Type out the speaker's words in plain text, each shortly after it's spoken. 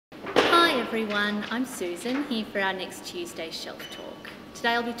everyone, I'm Susan, here for our next Tuesday Shelf Talk.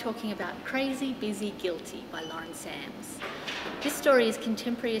 Today I'll be talking about Crazy, Busy, Guilty by Lauren Sams. This story is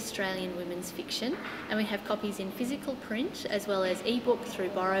contemporary Australian women's fiction, and we have copies in physical print as well as e-book through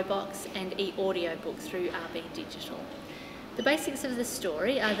BorrowBox and e-audio book through RB Digital. The basics of the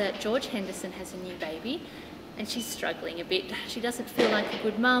story are that George Henderson has a new baby and she's struggling a bit. She doesn't feel like a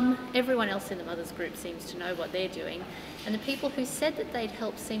good mum. Everyone else in the mothers group seems to know what they're doing, and the people who said that they'd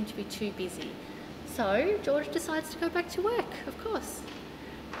help seem to be too busy. So George decides to go back to work, of course.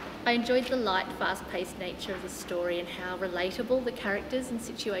 I enjoyed the light, fast-paced nature of this story and how relatable the characters and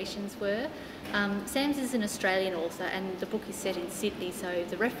situations were. Sams is an Australian author and the book is set in Sydney, so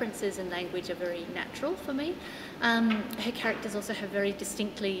the references and language are very natural for me. Her characters also have very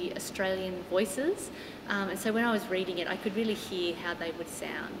distinctly Australian voices, and so when I was reading it I could really hear how they would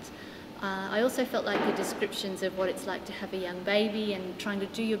sound. I also felt like the descriptions of what it's like to have a young baby and trying to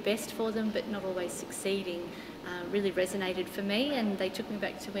do your best for them but not always succeeding really resonated for me, and they took me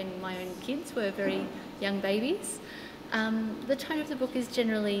back to when my own kids were very young babies. The tone of the book is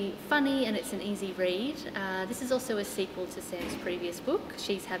generally funny and it's an easy read. This is also a sequel to Sam's previous book,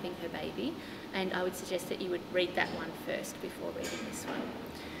 She's Having Her Baby, and I would suggest that you would read that one first before reading this one.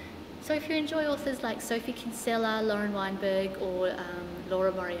 So if you enjoy authors like Sophie Kinsella, Lauren Weinberg or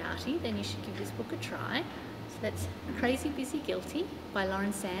Laura Moriarty, then you should give this book a try. So that's Crazy, Busy, Guilty by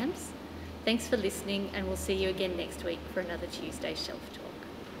Lauren Sams. Thanks for listening, and we'll see you again next week for another Tuesday Shelf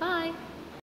Talk. Bye!